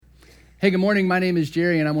Hey, good morning. My name is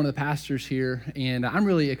Jerry, and I'm one of the pastors here. And I'm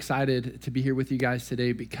really excited to be here with you guys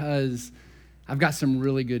today because I've got some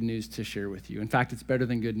really good news to share with you. In fact, it's better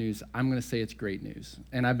than good news. I'm going to say it's great news.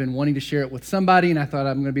 And I've been wanting to share it with somebody, and I thought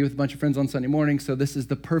I'm going to be with a bunch of friends on Sunday morning, so this is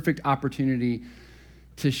the perfect opportunity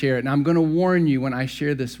to share it. And I'm going to warn you when I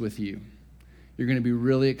share this with you, you're going to be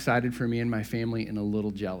really excited for me and my family and a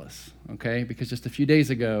little jealous, okay? Because just a few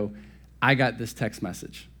days ago, I got this text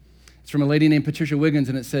message. It's from a lady named Patricia Wiggins,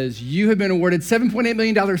 and it says, you have been awarded $7.8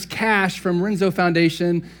 million cash from Renzo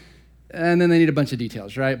Foundation, and then they need a bunch of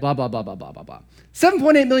details, right? Blah, blah, blah, blah, blah, blah, blah.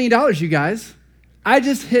 $7.8 million, you guys. I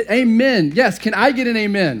just hit, amen. Yes, can I get an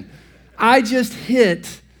amen? I just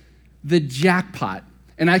hit the jackpot,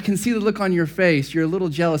 and I can see the look on your face. You're a little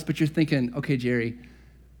jealous, but you're thinking, okay, Jerry,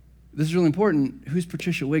 this is really important. Who's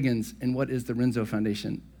Patricia Wiggins, and what is the Renzo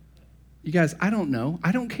Foundation? You guys, I don't know.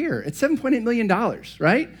 I don't care. It's $7.8 million,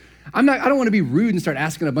 right? I don't want to be rude and start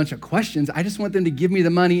asking a bunch of questions. I just want them to give me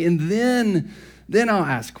the money, and then I'll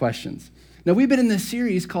ask questions. Now, we've been in this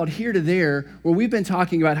series called Here to There, where we've been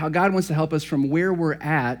talking about how God wants to help us from where we're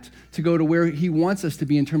at to go to where he wants us to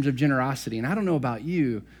be in terms of generosity. And I don't know about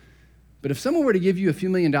you, but if someone were to give you a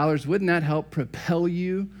few $1,000,000, wouldn't that help propel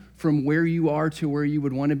you from where you are to where you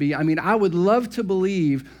would want to be? I mean, I would love to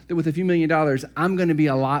believe that with a few $1,000,000, I'm going to be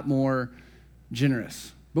a lot more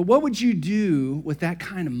generous. But what would you do with that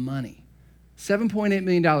kind of money? $7.8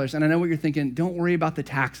 million, and I know what you're thinking, don't worry about the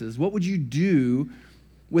taxes. What would you do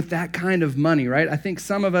with that kind of money, right? I think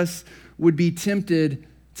some of us would be tempted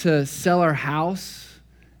to sell our house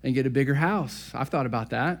and get a bigger house. I've thought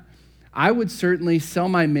about that. I would certainly sell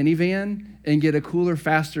my minivan and get a cooler,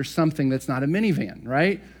 faster something that's not a minivan,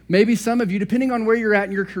 right? Maybe some of you, depending on where you're at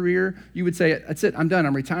in your career, you would say, that's it, I'm done,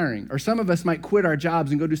 I'm retiring. Or some of us might quit our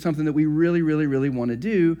jobs and go do something that we really, really, really want to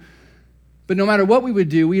do. But no matter what we would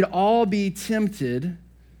do, we'd all be tempted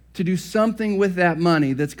to do something with that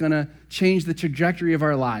money that's going to change the trajectory of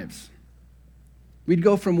our lives. We'd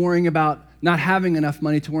go from worrying about not having enough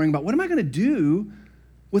money to worrying about, what am I going to do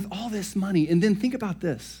with all this money? And then think about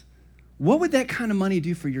this. What would that kind of money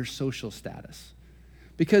do for your social status?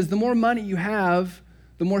 Because the more money you have,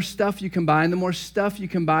 the more stuff you can buy, and the more stuff you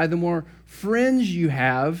can buy, the more friends you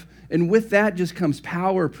have, and with that just comes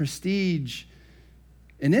power, prestige,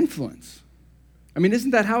 and influence. I mean,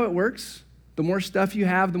 isn't that how it works? The more stuff you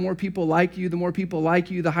have, the more people like you,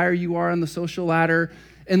 the higher you are on the social ladder,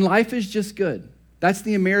 and life is just good. That's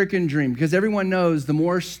the American dream, because everyone knows the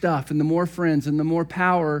more stuff and the more friends and the more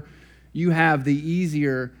power you have, the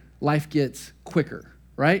easier life gets quicker,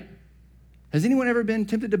 right? Has anyone ever been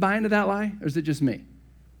tempted to buy into that lie, or is it just me?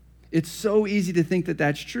 It's so easy to think that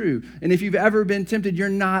that's true. And if you've ever been tempted, you're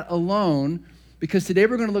not alone, because today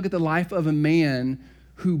we're going to look at the life of a man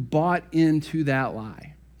who bought into that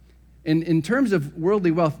lie. And in terms of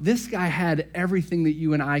worldly wealth, this guy had everything that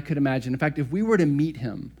you and I could imagine. In fact, if we were to meet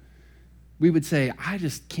him, we would say, I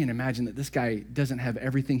just can't imagine that this guy doesn't have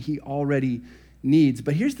everything he already needs.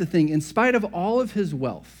 But here's the thing, in spite of all of his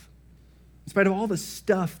wealth, in spite of all the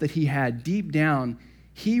stuff that he had, deep down,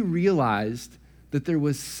 he realized that there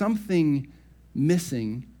was something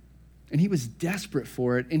missing, and he was desperate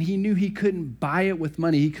for it, and he knew he couldn't buy it with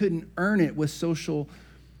money. He couldn't earn it with social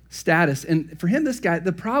status. And for him, this guy,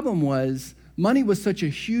 the problem was money was such a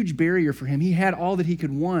huge barrier for him. He had all that he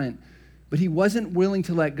could want, but he wasn't willing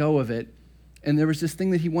to let go of it. And there was this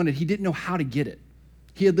thing that he wanted. He didn't know how to get it.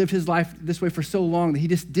 He had lived his life this way for so long that he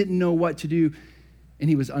just didn't know what to do, and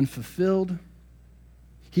he was unfulfilled.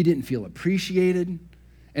 He didn't feel appreciated.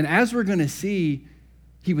 And as we're going to see,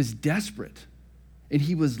 he was desperate, and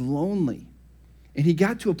he was lonely. And he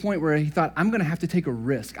got to a point where he thought, I'm going to have to take a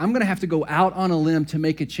risk. I'm going to have to go out on a limb to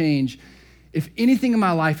make a change if anything in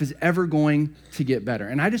my life is ever going to get better.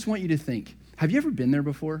 And I just want you to think, have you ever been there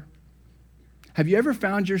before? Have you ever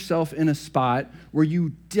found yourself in a spot where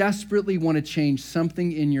you desperately want to change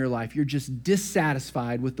something in your life? You're just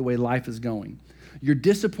dissatisfied with the way life is going. You're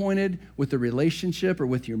disappointed with the relationship or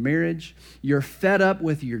with your marriage. You're fed up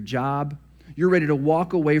with your job. You're ready to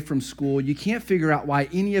walk away from school. You can't figure out why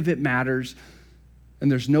any of it matters.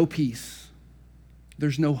 And there's no peace.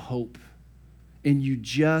 There's no hope. And you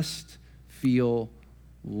just feel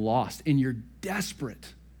lost. And you're desperate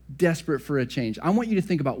for a change. I want you to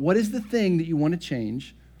think about, what is the thing that you want to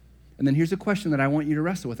change? And then here's a question that I want you to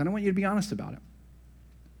wrestle with, and I want you to be honest about it.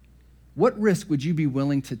 What risk would you be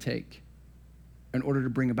willing to take in order to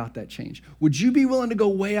bring about that change? Would you be willing to go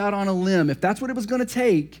way out on a limb, if that's what it was going to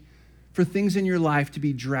take, for things in your life to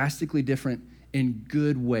be drastically different in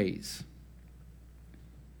good ways?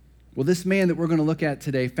 Well, this man that we're going to look at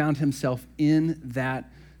today found himself in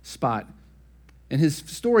that spot. And his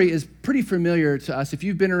story is pretty familiar to us. If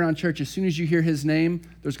you've been around church, as soon as you hear his name,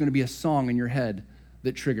 there's going to be a song in your head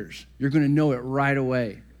that triggers. You're going to know it right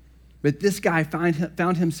away. But this guy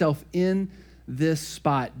found himself in this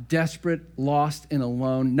spot, desperate, lost, and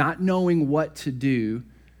alone, not knowing what to do,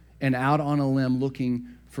 and out on a limb looking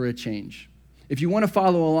for a change. If you want to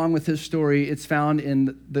follow along with his story, it's found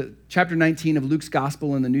in the chapter 19 of Luke's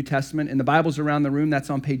Gospel in the New Testament. In the Bibles around the room, that's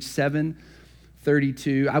on page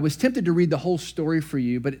 732. I was tempted to read the whole story for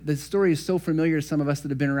you, but the story is so familiar to some of us that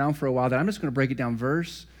have been around for a while that I'm just going to break it down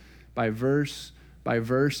verse by verse by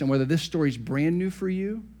verse. And whether this story is brand new for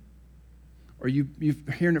you or you've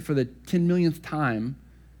heard it for the 10 millionth time,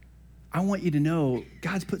 I want you to know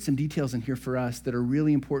God's put some details in here for us that are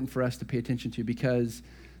really important for us to pay attention to, because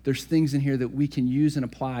there's things in here that we can use and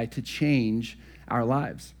apply to change our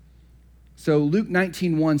lives. So Luke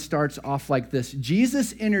 19:1 starts off like this.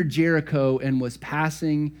 Jesus entered Jericho and was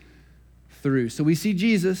passing through. So we see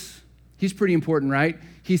Jesus. He's pretty important, right?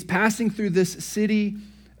 He's passing through this city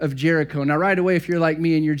of Jericho. Now, right away, if you're like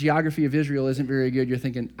me and your geography of Israel isn't very good, you're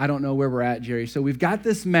thinking, I don't know where we're at, Jerry. So we've got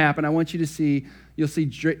this map, and I want you to see, you'll see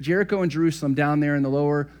Jericho and Jerusalem down there in the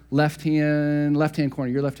lower left-hand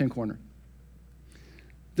corner, your left-hand corner.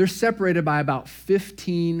 They're separated by about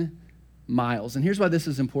 15 miles. And here's why this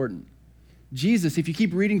is important. Jesus, if you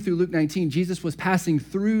keep reading through Luke 19, Jesus was passing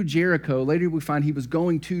through Jericho. Later we find he was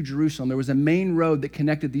going to Jerusalem. There was a main road that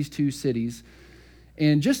connected these two cities.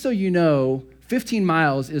 And just so you know, 15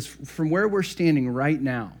 miles is from where we're standing right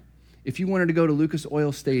now. If you wanted to go to Lucas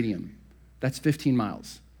Oil Stadium, that's 15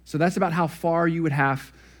 miles. So that's about how far you would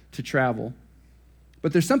have to travel.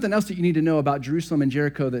 But there's something else that you need to know about Jerusalem and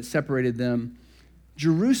Jericho that separated them.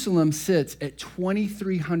 Jerusalem sits at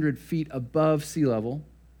 2,300 feet above sea level,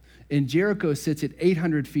 and Jericho sits at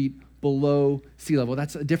 800 feet below sea level.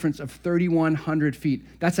 That's a difference of 3,100 feet.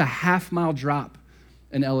 That's a half-mile drop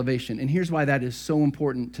in elevation. And here's why that is so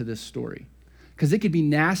important to this story. Because it could be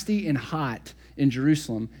nasty and hot in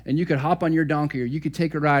Jerusalem, and you could hop on your donkey or you could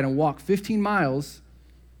take a ride and walk 15 miles,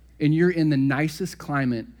 and you're in the nicest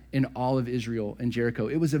climate in all of Israel and Jericho.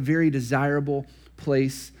 It was a very desirable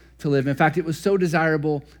place to live. In fact, it was so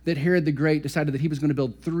desirable that Herod the Great decided that he was going to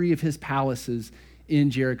build 3 of his palaces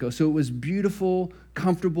in Jericho. So it was beautiful,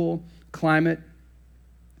 comfortable climate.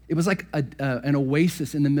 It was like an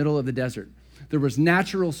oasis in the middle of the desert. There was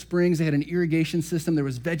natural springs. They had an irrigation system. There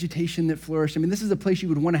was vegetation that flourished. I mean, this is a place you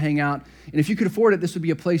would want to hang out. And if you could afford it, this would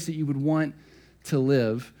be a place that you would want to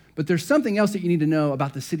live. But there's something else that you need to know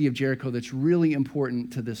about the city of Jericho that's really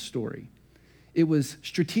important to this story. It was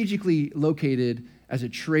strategically located as a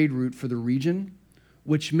trade route for the region,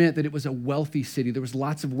 which meant that it was a wealthy city. There was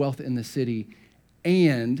lots of wealth in the city.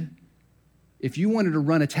 And if you wanted to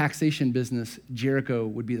run a taxation business, Jericho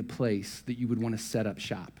would be the place that you would want to set up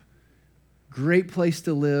shop. Great place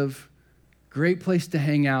to live, great place to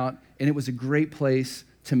hang out, and it was a great place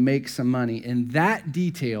to make some money. And that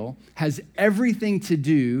detail has everything to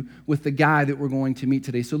do with the guy that we're going to meet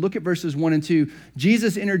today. So look at verses 1 and 2.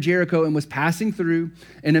 Jesus entered Jericho and was passing through,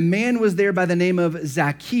 and a man was there by the name of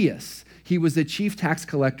Zacchaeus. He was the chief tax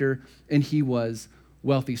collector, and he was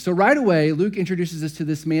wealthy. So right away, Luke introduces us to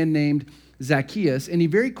this man named Zacchaeus, and he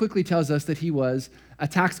very quickly tells us that he was a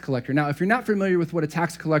tax collector. Now, if you're not familiar with what a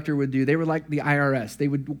tax collector would do, they were like the IRS. They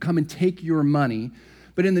would come and take your money.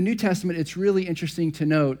 But in the New Testament, it's really interesting to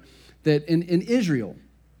note that in Israel,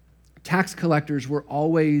 tax collectors were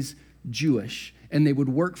always Jewish, and they would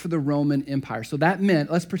work for the Roman Empire. So that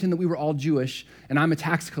meant, let's pretend that we were all Jewish, and I'm a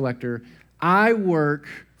tax collector. I work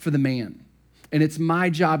for the man. And it's my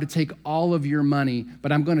job to take all of your money,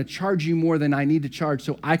 but I'm going to charge you more than I need to charge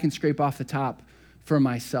so I can scrape off the top for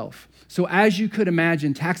myself. So as you could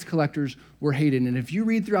imagine, tax collectors were hated. And if you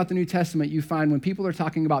read throughout the New Testament, you find when people are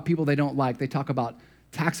talking about people they don't like, they talk about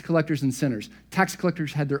tax collectors and sinners. Tax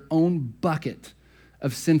collectors had their own bucket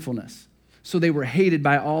of sinfulness. So they were hated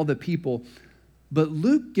by all the people. But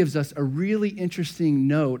Luke gives us a really interesting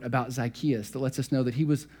note about Zacchaeus that lets us know that he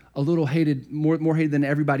was a little hated, more hated than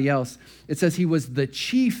everybody else. It says he was the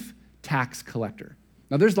chief tax collector.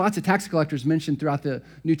 Now, there's lots of tax collectors mentioned throughout the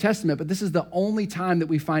New Testament, but this is the only time that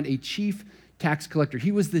we find a chief tax collector.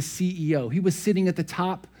 He was the CEO. He was sitting at the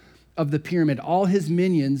top of the pyramid. All his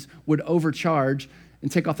minions would overcharge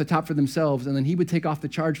and take off the top for themselves, and then he would take off the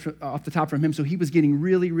top from him. So he was getting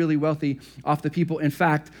really, really wealthy off the people. In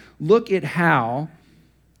fact, look at how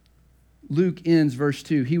Luke ends verse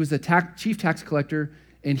 2. He was a chief tax collector,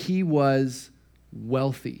 and he was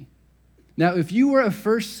wealthy. Now, if you were a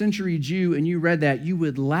first century Jew and you read that, you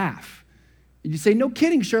would laugh. You'd say, no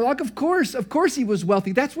kidding, Sherlock, of course he was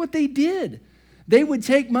wealthy. That's what they did. They would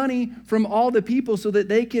take money from all the people so that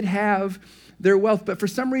they could have their wealth. But for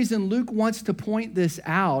some reason, Luke wants to point this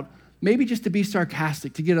out, maybe just to be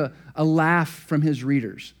sarcastic, to get a laugh from his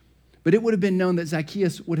readers. But it would have been known that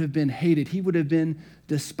Zacchaeus would have been hated. He would have been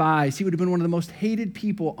despised. He would have been one of the most hated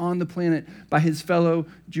people on the planet by his fellow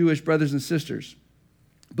Jewish brothers and sisters.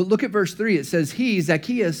 But look at verse 3. It says, he,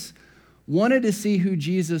 Zacchaeus, wanted to see who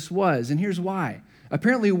Jesus was. And here's why.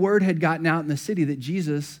 Apparently, word had gotten out in the city that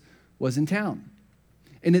Jesus was in town.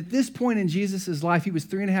 And at this point in Jesus' life, he was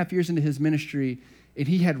 3.5 years into his ministry, and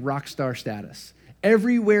he had rock star status.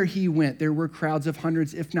 Everywhere he went, there were crowds of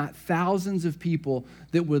hundreds, if not thousands of people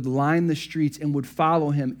that would line the streets and would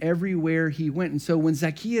follow him everywhere he went. And so when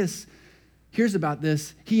Zacchaeus hears about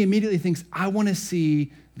this, he immediately thinks, I want to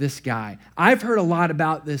see this guy. I've heard a lot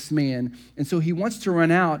about this man. And so he wants to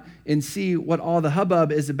run out and see what all the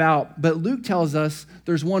hubbub is about. But Luke tells us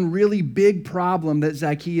there's one really big problem that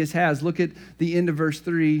Zacchaeus has. Look at the end of verse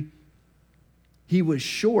 3. He was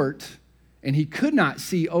short and he could not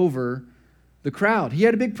see over the crowd. He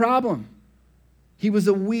had a big problem. He was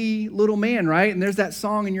a wee little man, right? And there's that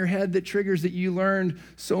song in your head that triggers that you learned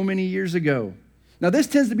so many years ago. Now, this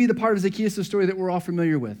tends to be the part of Zacchaeus' story that we're all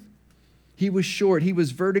familiar with. He was short. He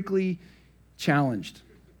was vertically challenged.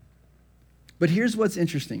 But here's what's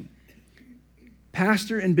interesting.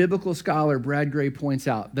 Pastor and biblical scholar Brad Gray points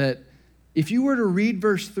out that if you were to read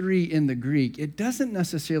verse 3 in the Greek, it doesn't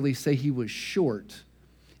necessarily say he was short.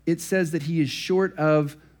 It says that he is short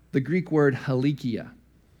of the Greek word halikia.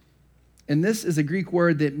 And this is a Greek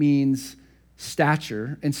word that means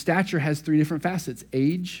stature, and stature has 3 different facets: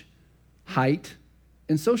 age, height,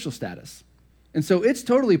 and social status. And so it's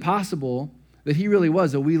totally possible that he really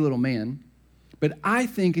was a wee little man. But I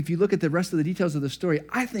think if you look at the rest of the details of the story,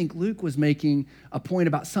 I think Luke was making a point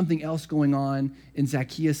about something else going on in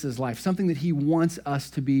Zacchaeus' life, something that he wants us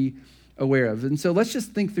to be aware of. And so let's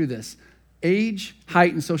just think through this. Age,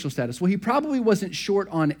 height, and social status. Well, he probably wasn't short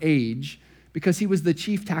on age because he was the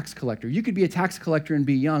chief tax collector. You could be a tax collector and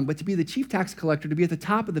be young, but to be the chief tax collector, to be at the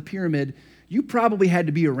top of the pyramid, you probably had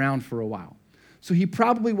to be around for a while. So he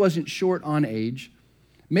probably wasn't short on age.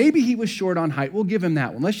 Maybe he was short on height. We'll give him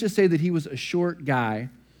that one. Let's just say that he was a short guy.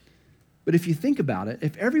 But if you think about it,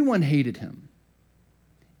 if everyone hated him,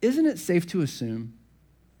 isn't it safe to assume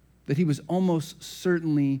that he was almost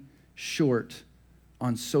certainly short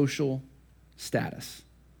on social status?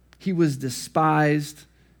 He was despised.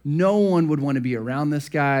 No one would want to be around this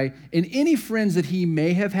guy. And any friends that he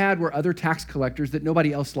may have had were other tax collectors that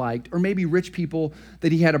nobody else liked, or maybe rich people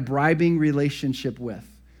that he had a bribing relationship with.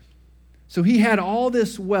 So he had all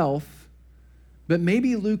this wealth, but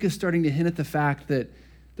maybe Luke is starting to hint at the fact that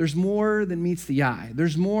there's more than meets the eye.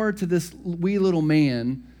 There's more to this wee little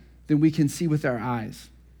man than we can see with our eyes.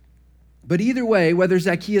 But either way, whether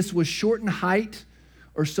Zacchaeus was short in height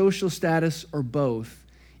or social status or both,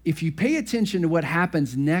 if you pay attention to what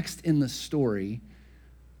happens next in the story,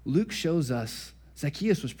 Luke shows us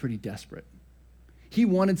Zacchaeus was pretty desperate. He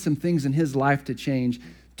wanted some things in his life to change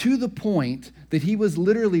to the point that he was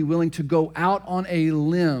literally willing to go out on a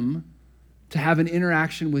limb to have an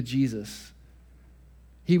interaction with Jesus.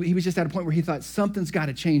 He was just at a point where he thought, something's got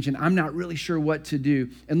to change, and I'm not really sure what to do.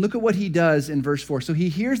 And look at what he does in verse 4. So he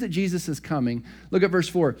hears that Jesus is coming. Look at verse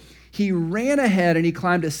 4. He ran ahead and he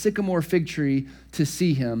climbed a sycamore fig tree to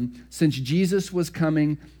see him, since Jesus was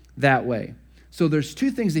coming that way. So there's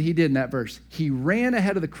 2 things that he did in that verse. He ran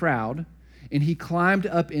ahead of the crowd, and he climbed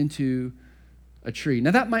up into a tree.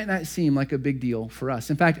 Now, that might not seem like a big deal for us.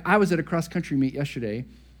 In fact, I was at a cross-country meet yesterday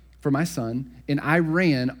for my son, and I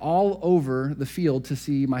ran all over the field to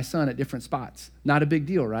see my son at different spots. Not a big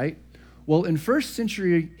deal, right? Well, in first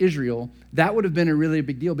century Israel, that would have been a really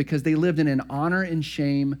big deal because they lived in an honor and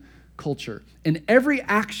shame culture. And every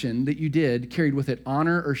action that you did carried with it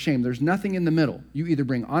honor or shame. There's nothing in the middle. You either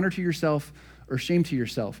bring honor to yourself or shame to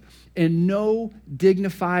yourself. And no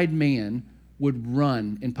dignified man would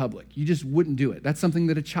run in public. You just wouldn't do it. That's something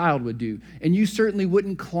that a child would do. And you certainly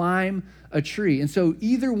wouldn't climb a tree. And so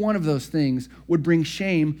either one of those things would bring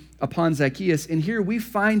shame upon Zacchaeus. And here we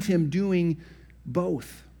find him doing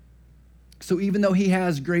both. So even though he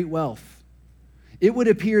has great wealth, it would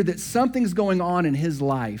appear that something's going on in his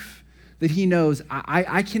life that he knows,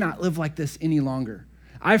 I cannot live like this any longer.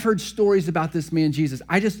 I've heard stories about this man, Jesus.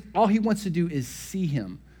 All he wants to do is see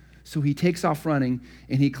him. So he takes off running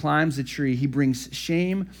and he climbs a tree. He brings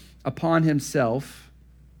shame upon himself.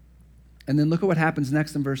 And then look at what happens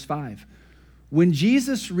next in verse 5. When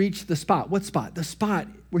Jesus reached the spot, what spot? The spot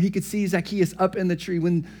where he could see Zacchaeus up in the tree.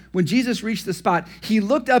 When Jesus reached the spot, he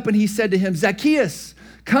looked up and he said to him, Zacchaeus,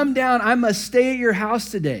 come down. I must stay at your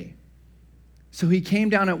house today. So he came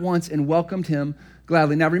down at once and welcomed him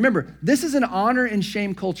gladly. Now remember, this is an honor and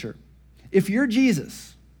shame culture. If you're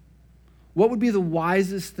Jesus, what would be the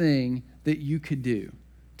wisest thing that you could do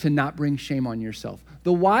to not bring shame on yourself?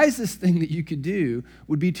 The wisest thing that you could do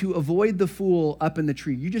would be to avoid the fool up in the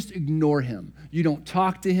tree. You just ignore him. You don't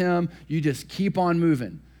talk to him. You just keep on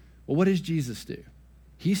moving. Well, what does Jesus do?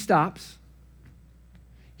 He stops.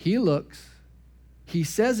 He looks. He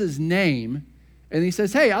says his name, and he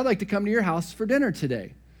says, hey, I'd like to come to your house for dinner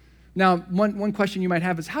today. Now, one question you might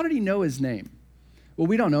have is, how did he know his name? Well,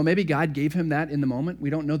 we don't know. Maybe God gave him that in the moment. We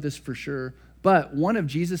don't know this for sure. But one of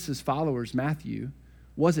Jesus' followers, Matthew,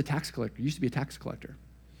 was a tax collector, used to be a tax collector.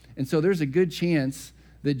 And so there's a good chance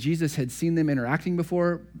that Jesus had seen them interacting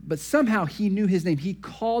before, but somehow he knew his name. He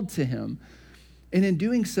called to him. And in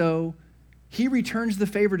doing so, he returns the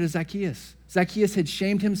favor to Zacchaeus. Zacchaeus had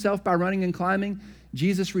shamed himself by running and climbing.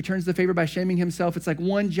 Jesus returns the favor by shaming himself. It's like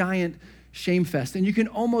one giant shame fest. And you can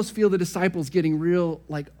almost feel the disciples getting real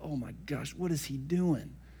like, oh my gosh, what is he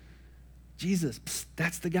doing? Jesus, psst,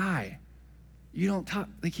 that's the guy. You don't talk,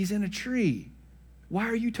 like he's in a tree. Why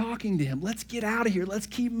are you talking to him? Let's get out of here. Let's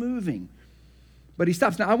keep moving. But he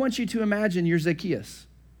stops. Now, I want you to imagine you're Zacchaeus.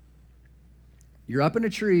 You're up in a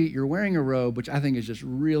tree. You're wearing a robe, which I think is just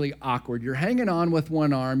really awkward. You're hanging on with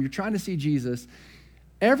one arm. You're trying to see Jesus.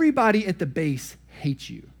 Everybody at the base hates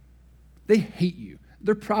you. They hate you.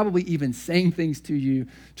 They're probably even saying things to you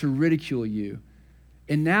to ridicule you.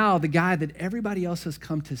 And now the guy that everybody else has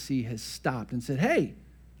come to see has stopped and said, hey,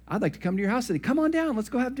 I'd like to come to your house today. Come on down. Let's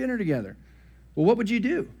go have dinner together. Well, what would you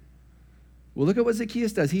do? Well, look at what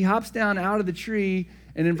Zacchaeus does. He hops down out of the tree,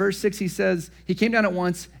 and in verse 6 he says, he came down at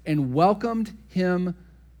once and welcomed him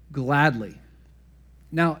gladly.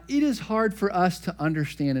 Now, it is hard for us to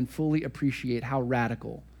understand and fully appreciate how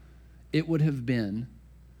radical it would have been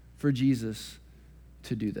for Jesus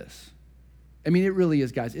to do this. I mean, it really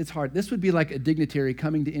is, guys. It's hard. This would be like a dignitary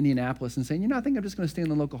coming to Indianapolis and saying, I think I'm just going to stay in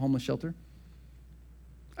the local homeless shelter.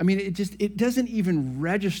 I mean, it doesn't even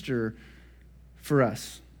register for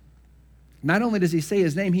us. Not only does he say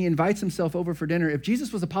his name, he invites himself over for dinner. If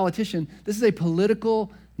Jesus was a politician, this is a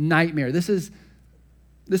political nightmare. This is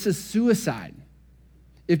suicide.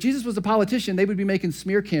 If Jesus was a politician, they would be making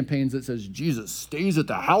smear campaigns that says, Jesus stays at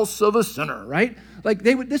the house of a sinner, right? Like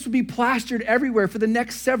this would be plastered everywhere for the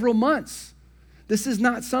next several months. This is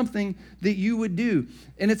not something that you would do.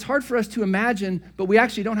 And it's hard for us to imagine, but we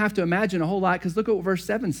actually don't have to imagine a whole lot, because look at what verse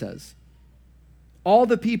 7 says. All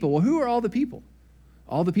the people. Well, who are all the people?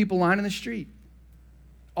 All the people lining the street.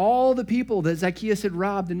 All the people that Zacchaeus had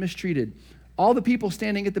robbed and mistreated. All the people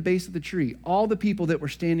standing at the base of the tree. All the people that were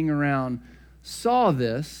standing around saw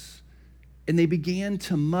this, and they began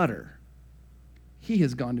to mutter, he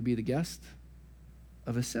has gone to be the guest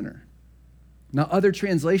of a sinner. Now, other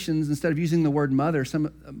translations, instead of using the word mutter, some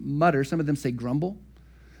of them say grumble.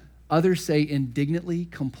 Others say indignantly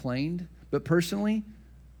complained. But personally,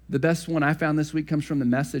 the best one I found this week comes from the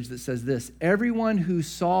Message that says this: everyone who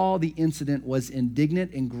saw the incident was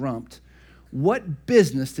indignant and grumped. What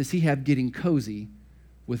business does he have getting cozy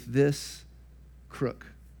with this crook?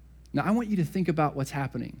 Now, I want you to think about what's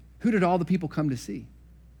happening. Who did all the people come to see?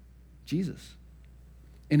 Jesus.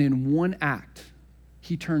 And in one act,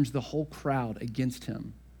 he turns the whole crowd against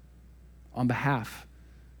him on behalf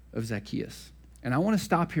of Zacchaeus. And I want to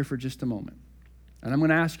stop here for just a moment. And I'm going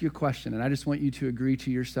to ask you a question, and I just want you to agree to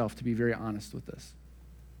yourself to be very honest with this.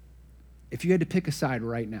 If you had to pick a side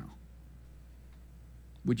right now,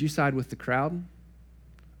 would you side with the crowd,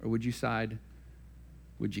 or would you side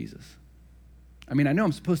with Jesus? I mean, I know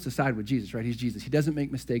I'm supposed to side with Jesus, right? He's Jesus. He doesn't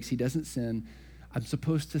make mistakes. He doesn't sin. I'm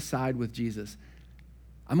supposed to side with Jesus.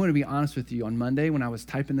 I'm going to be honest with you. On Monday, when I was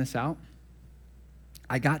typing this out,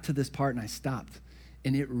 I got to this part and I stopped,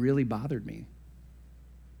 and it really bothered me.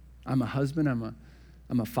 I'm a husband.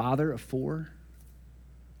 I'm a father of 4.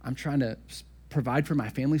 I'm trying to provide for my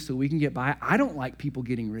family so we can get by. I don't like people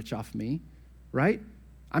getting rich off me, right?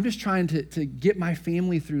 I'm just trying to get my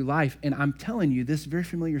family through life. And I'm telling you this very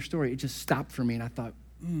familiar story. It just stopped for me. And I thought,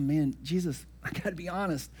 man, Jesus, I got to be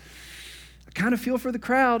honest. I kind of feel for the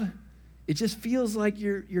crowd. It just feels like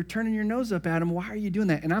you're turning your nose up at him. Why are you doing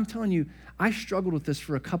that? And I'm telling you, I struggled with this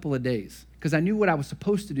for a couple of days because I knew what I was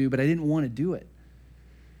supposed to do, but I didn't want to do it.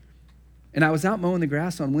 And I was out mowing the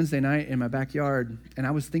grass on Wednesday night in my backyard, and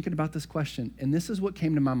I was thinking about this question, and this is what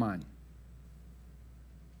came to my mind.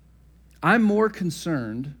 I'm more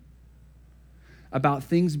concerned about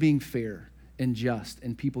things being fair and just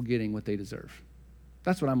and people getting what they deserve.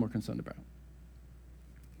 That's what I'm more concerned about.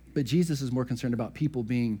 But Jesus is more concerned about people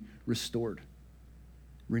being restored,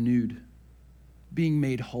 renewed, being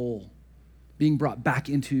made whole, being brought back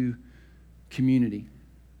into community.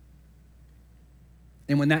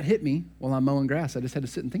 And when that hit me while I'm mowing grass, I just had to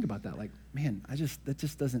sit and think about that. Like, man, that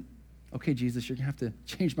just doesn't, okay, Jesus, you're going to have to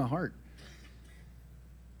change my heart.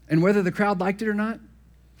 And whether the crowd liked it or not,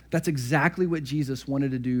 that's exactly what Jesus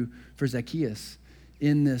wanted to do for Zacchaeus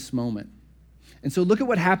in this moment. And so look at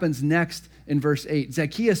what happens next in verse 8.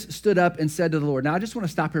 Zacchaeus stood up and said to the Lord. Now, I just want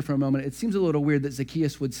to stop here for a moment. It seems a little weird that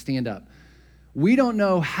Zacchaeus would stand up. We don't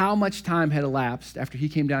know how much time had elapsed after he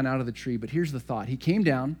came down out of the tree, but here's the thought. He came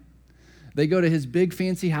down. They go to his big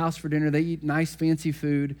fancy house for dinner. They eat nice fancy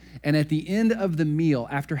food. And at the end of the meal,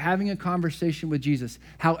 after having a conversation with Jesus,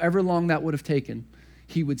 however long that would have taken,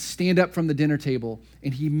 he would stand up from the dinner table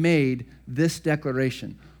and he made this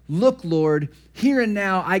declaration. Look, Lord, here and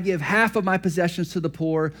now I give half of my possessions to the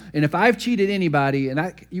poor. And if I've cheated anybody,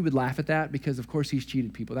 and you would laugh at that because of course he's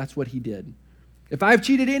cheated people. That's what he did. If I've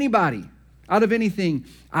cheated anybody out of anything,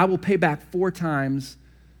 I will pay back 4 times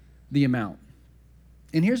the amount.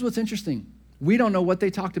 And here's what's interesting. We don't know what they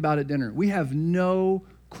talked about at dinner. We have no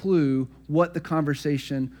clue what the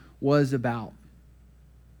conversation was about.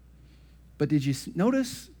 But did you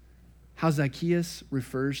notice how Zacchaeus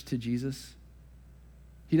refers to Jesus?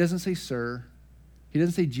 He doesn't say sir. He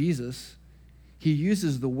doesn't say Jesus. He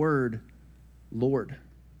uses the word Lord.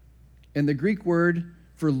 And the Greek word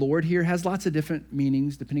for Lord here has lots of different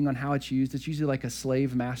meanings depending on how it's used. It's usually like a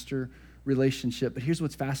slave-master relationship. But here's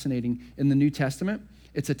what's fascinating. In the New Testament,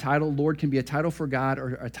 it's a title. Lord can be a title for God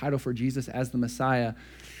or a title for Jesus as the Messiah.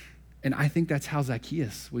 And I think that's how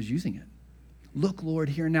Zacchaeus was using it. Look, Lord,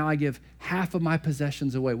 here now I give half of my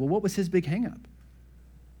possessions away. Well, what was his big hang up?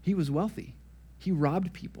 He was wealthy. He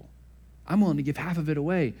robbed people. I'm willing to give half of it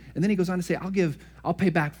away. And then he goes on to say, I'll pay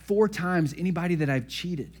back 4 times anybody that I've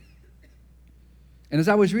cheated. And as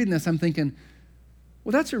I was reading this, I'm thinking,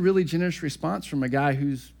 well, that's a really generous response from a guy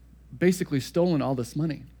who's basically stolen all this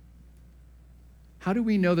money. How do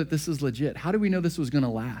we know that this is legit? How do we know this was going to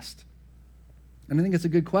last? And I think it's a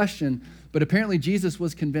good question, but apparently Jesus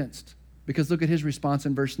was convinced because look at his response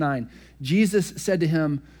in verse 9. Jesus said to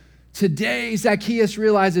him, today Zacchaeus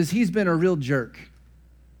realizes he's been a real jerk.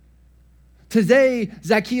 Today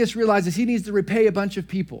Zacchaeus realizes he needs to repay a bunch of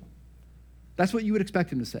people. That's what you would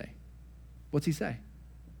expect him to say. What's he say?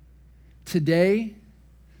 Today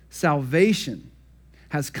salvation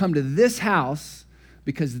has come to this house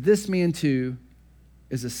because this man too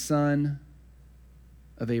is a son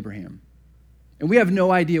of Abraham. And we have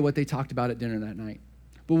no idea what they talked about at dinner that night.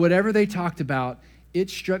 But whatever they talked about, it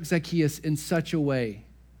struck Zacchaeus in such a way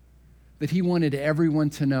that he wanted everyone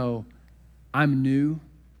to know, I'm new,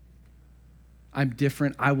 I'm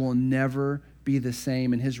different, I will never be the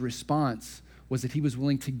same. And his response was that he was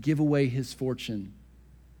willing to give away his fortune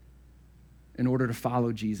in order to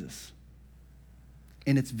follow Jesus.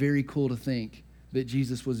 And it's very cool to think that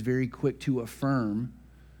Jesus was very quick to affirm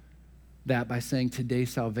that by saying, today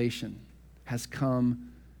salvation has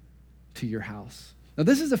come to your house. Now,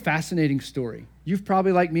 this is a fascinating story. You've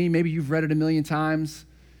probably, like me, maybe you've read it a million times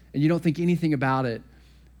and you don't think anything about it.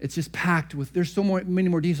 It's just packed with, there's many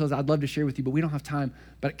more details I'd love to share with you, but we don't have time.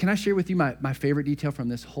 But can I share with you my favorite detail from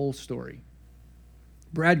this whole story?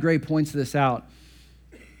 Brad Gray points this out.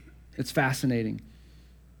 It's fascinating.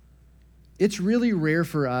 It's really rare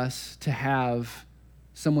for us to have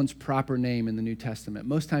someone's proper name in the New Testament.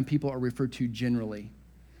 Most time people are referred to generally.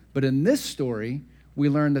 But in this story, we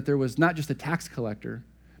learn that there was not just a tax collector,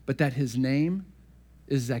 but that his name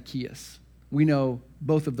is Zacchaeus. We know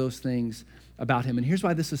both of those things about him. And here's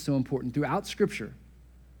why this is so important. Throughout Scripture,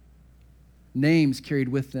 names carried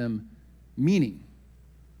with them meaning.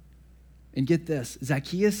 And get this,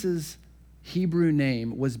 Zacchaeus' Hebrew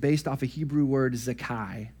name was based off a Hebrew word,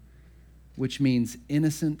 Zakkai, which means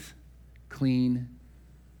innocent, clean,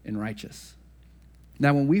 and righteous.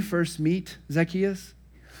 Now, when we first meet Zacchaeus,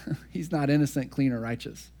 he's not innocent, clean, or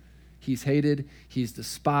righteous. He's hated, he's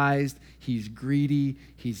despised, he's greedy,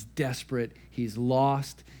 he's desperate, he's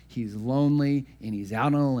lost, he's lonely, and he's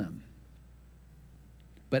out on a limb.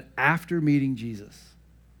 But after meeting Jesus,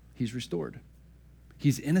 he's restored.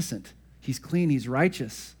 He's innocent, he's clean, he's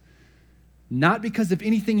righteous. Not because of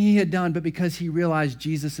anything he had done, but because he realized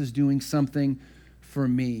Jesus is doing something for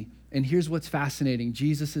me. And here's what's fascinating.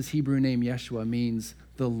 Jesus' Hebrew name, Yeshua, means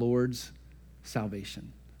the Lord's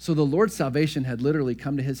salvation. So the Lord's salvation had literally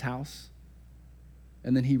come to his house,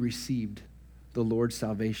 and then he received the Lord's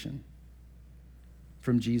salvation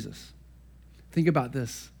from Jesus. Think about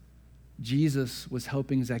this. Jesus was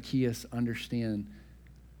helping Zacchaeus understand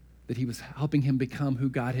that he was helping him become who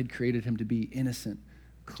God had created him to be, innocent,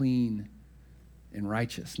 clean, and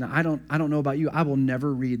righteous. Now, I don't know about you. I will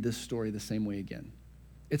never read this story the same way again.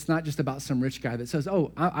 it's not just about some rich guy that says,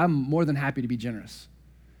 oh, I'm more than happy to be generous.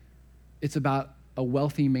 It's about a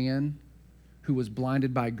wealthy man who was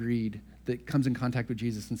blinded by greed that comes in contact with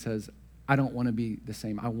Jesus and says, I don't want to be the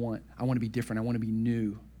same. I want to be different. I want to be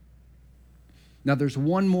new. Now, there's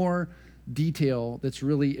one more detail that's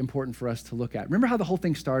really important for us to look at. Remember how the whole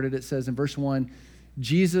thing started? It says in verse 1,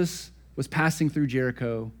 Jesus was passing through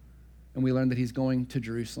Jericho, and we learned that he's going to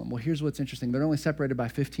Jerusalem. Well, here's what's interesting. They're only separated by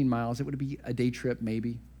 15 miles. It would be a day trip,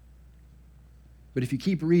 maybe. But if you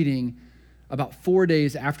keep reading, about 4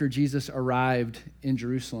 days after Jesus arrived in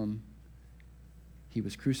Jerusalem, he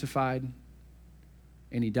was crucified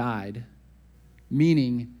and he died,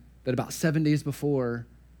 meaning that about 7 days before,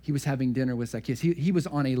 he was having dinner with Zacchaeus. He was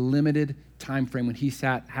on a limited time frame when he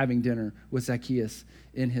sat having dinner with Zacchaeus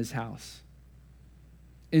in his house.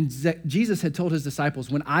 And Jesus had told his disciples,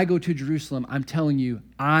 when I go to Jerusalem, I'm telling you,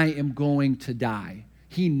 I am going to die.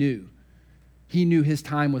 He knew. He knew his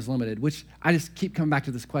time was limited, which I just keep coming back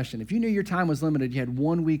to this question. If you knew your time was limited, you had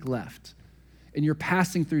 1 week left, and you're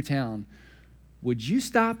passing through town, would you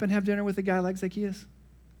stop and have dinner with a guy like Zacchaeus?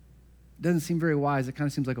 Doesn't seem very wise. It kind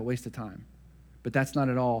of seems like a waste of time. But that's not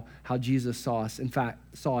at all how Jesus saw it. In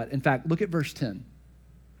fact, look at verse 10.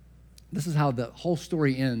 This is how the whole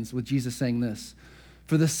story ends with Jesus saying this.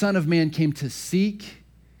 For the Son of Man came to seek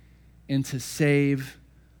and to save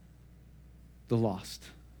the lost.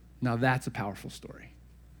 Now that's a powerful story.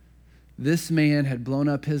 This man had blown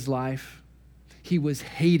up his life. He was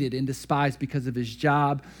hated and despised because of his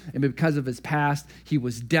job and because of his past. He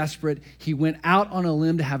was desperate. He went out on a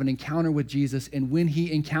limb to have an encounter with Jesus. And when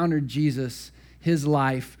he encountered Jesus, his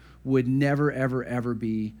life would never, ever, ever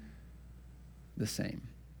be the same.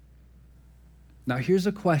 Now, here's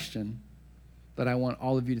a question that I want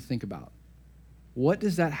all of you to think about. What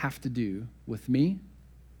does that have to do with me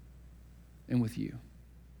and with you?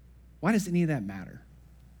 Why does any of that matter?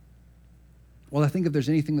 Well, I think if there's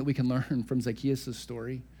anything that we can learn from Zacchaeus'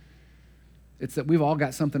 story, it's that we've all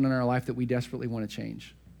got something in our life that we desperately want to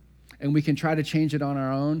change. And we can try to change it on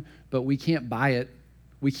our own, but we can't buy it.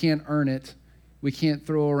 We can't earn it. We can't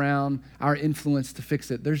throw around our influence to fix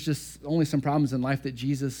it. There's just only some problems in life that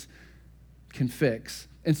Jesus can fix.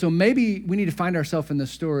 And so maybe we need to find ourselves in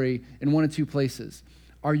this story in one of two places.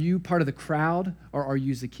 Are you part of the crowd or are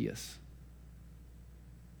you Zacchaeus?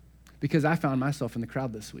 Because I found myself in the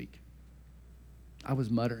crowd this week. I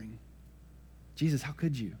was muttering, Jesus, how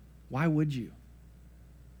could you? Why would you?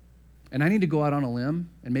 And I need to go out on a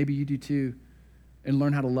limb, and maybe you do too, and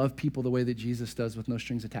learn how to love people the way that Jesus does with no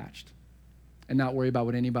strings attached and not worry about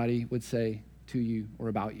what anybody would say to you or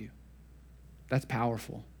about you. That's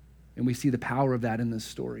powerful. And we see the power of that in this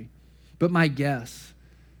story. But my guess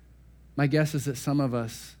is that some of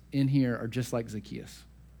us in here are just like Zacchaeus.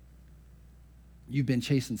 You've been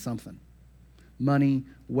chasing something. Money,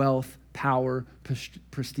 wealth, power,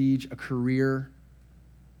 prestige, a career,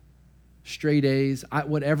 straight A's,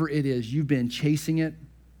 whatever it is, you've been chasing it,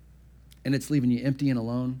 and it's leaving you empty and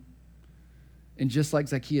alone. And just like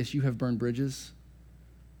Zacchaeus, you have burned bridges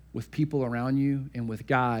with people around you and with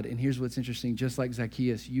God. And here's what's interesting. Just like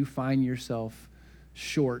Zacchaeus, you find yourself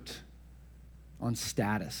short on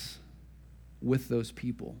status with those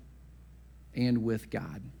people and with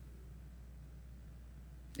God.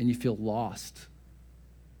 And you feel lost,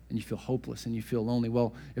 and you feel hopeless, and you feel lonely.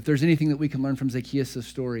 Well, if there's anything that we can learn from Zacchaeus'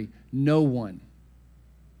 story, no one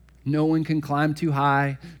can climb too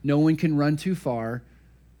high, no one can run too far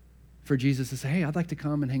for Jesus to say, hey, I'd like to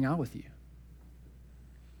come and hang out with you.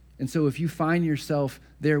 And so if you find yourself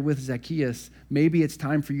there with Zacchaeus, maybe it's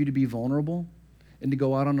time for you to be vulnerable and to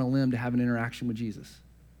go out on a limb to have an interaction with Jesus.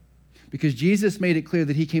 Because Jesus made it clear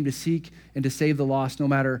that he came to seek and to save the lost, no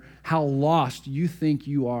matter how lost you think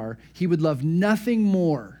you are. He would love nothing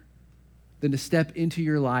more than to step into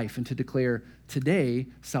your life and to declare, today,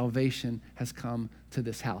 salvation has come to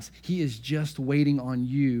this house. He is just waiting on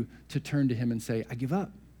you to turn to him and say, I give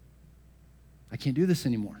up. I can't do this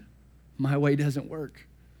anymore. My way doesn't work.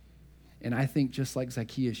 And I think just like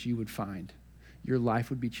Zacchaeus, you would find your life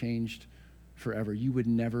would be changed forever. You would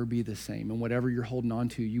never be the same. And whatever you're holding on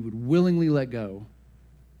to, you would willingly let go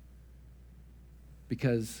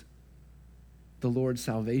because the Lord's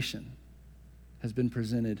salvation has been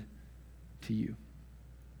presented to you.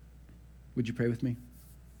 Would you pray with me?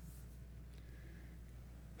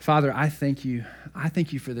 Father, I thank you. I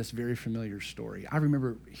thank you for this very familiar story. I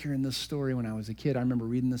remember hearing this story when I was a kid. I remember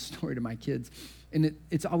reading this story to my kids. And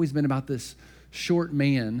it's always been about this short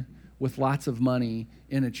man with lots of money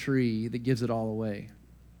in a tree that gives it all away.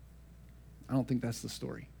 I don't think that's the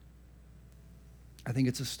story. I think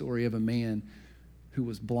it's a story of a man who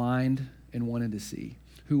was blind and wanted to see,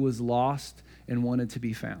 who was lost and wanted to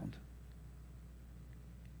be found.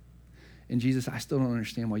 And Jesus, I still don't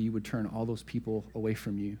understand why you would turn all those people away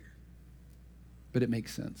from you, but it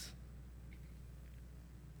makes sense.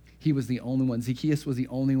 He was the only one. Zacchaeus was the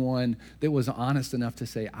only one that was honest enough to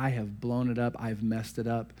say, I have blown it up. I've messed it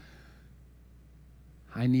up.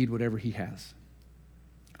 I need whatever he has.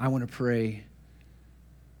 I want to pray,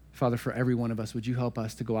 Father, for every one of us, would you help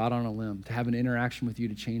us to go out on a limb, to have an interaction with you,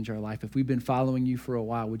 to change our life? If we've been following you for a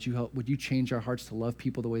while, would you change our hearts to love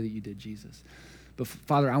people the way that you did, Jesus? But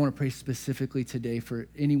Father, I want to pray specifically today for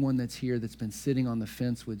anyone that's here that's been sitting on the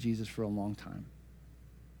fence with Jesus for a long time.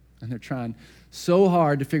 And they're trying so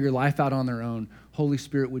hard to figure life out on their own. Holy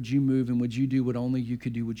Spirit, would you move and would you do what only you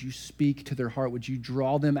could do? Would you speak to their heart? Would you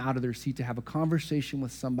draw them out of their seat to have a conversation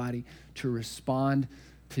with somebody to respond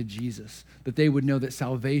to Jesus? That they would know that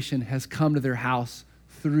salvation has come to their house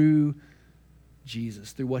through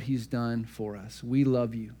Jesus, through what he's done for us. We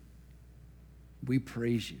love you. We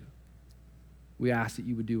praise you. We ask that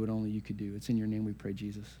you would do what only you could do. It's in your name we pray,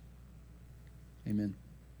 Jesus. Amen.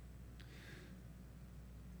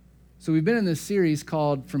 So we've been in this series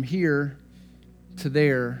called From Here to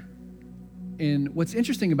There. And what's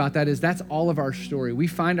interesting about that is that's all of our story. We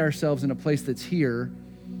find ourselves in a place that's here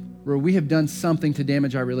where we have done something to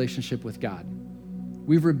damage our relationship with God.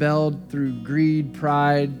 We've rebelled through greed,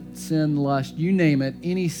 pride, sin, lust, you name it.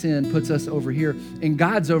 Any sin puts us over here, and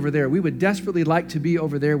God's over there. We would desperately like to be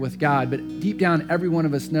over there with God, but deep down, every one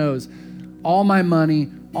of us knows all my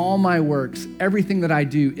money, all my works, everything that I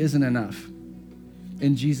do isn't enough.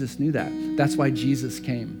 And Jesus knew that. That's why Jesus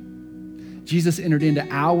came. Jesus entered into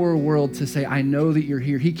our world to say, I know that you're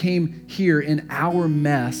here. He came here in our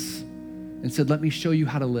mess and said, let me show you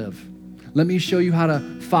how to live. Let me show you how to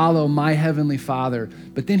follow my heavenly Father.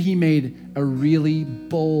 But then he made a really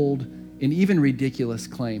bold and even ridiculous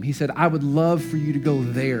claim. He said, I would love for you to go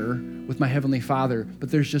there with my heavenly Father, but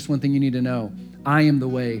there's just one thing you need to know. I am the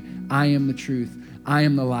way. I am the truth. I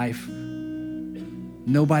am the life.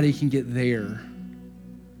 Nobody can get there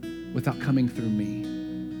without coming through me.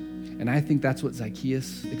 And I think that's what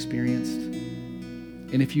Zacchaeus experienced.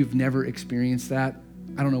 And if you've never experienced that,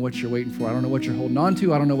 I don't know what you're waiting for. I don't know what you're holding on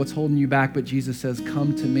to. I don't know what's holding you back, but Jesus says,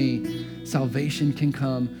 come to me. Salvation can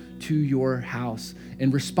come to your house.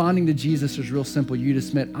 And responding to Jesus is real simple. You just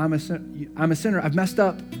admit, I'm a sinner. I've messed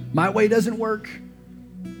up. My way doesn't work.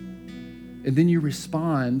 And then you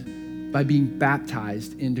respond by being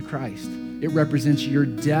baptized into Christ. It represents your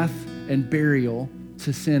death and burial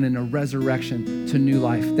to sin and a resurrection to new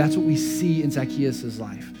life. That's what we see in Zacchaeus'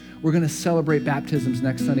 life. We're going to celebrate baptisms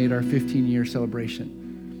next Sunday at our 15-year celebration.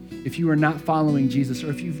 If you are not following Jesus, or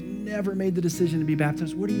if you've never made the decision to be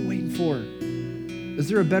baptized, what are you waiting for? Is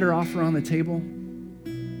there a better offer on the table?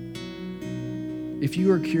 If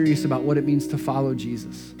you are curious about what it means to follow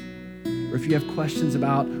Jesus, or if you have questions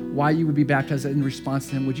about why you would be baptized in response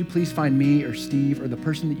to him, would you please find me or Steve or the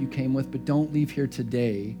person that you came with, but don't leave here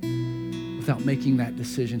today without making that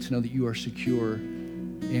decision to know that you are secure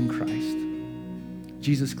in Christ.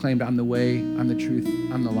 Jesus claimed, I'm the way, I'm the truth,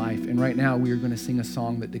 I'm the life. And right now we are going to sing a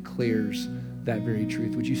song that declares that very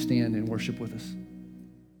truth. Would you stand and worship with us?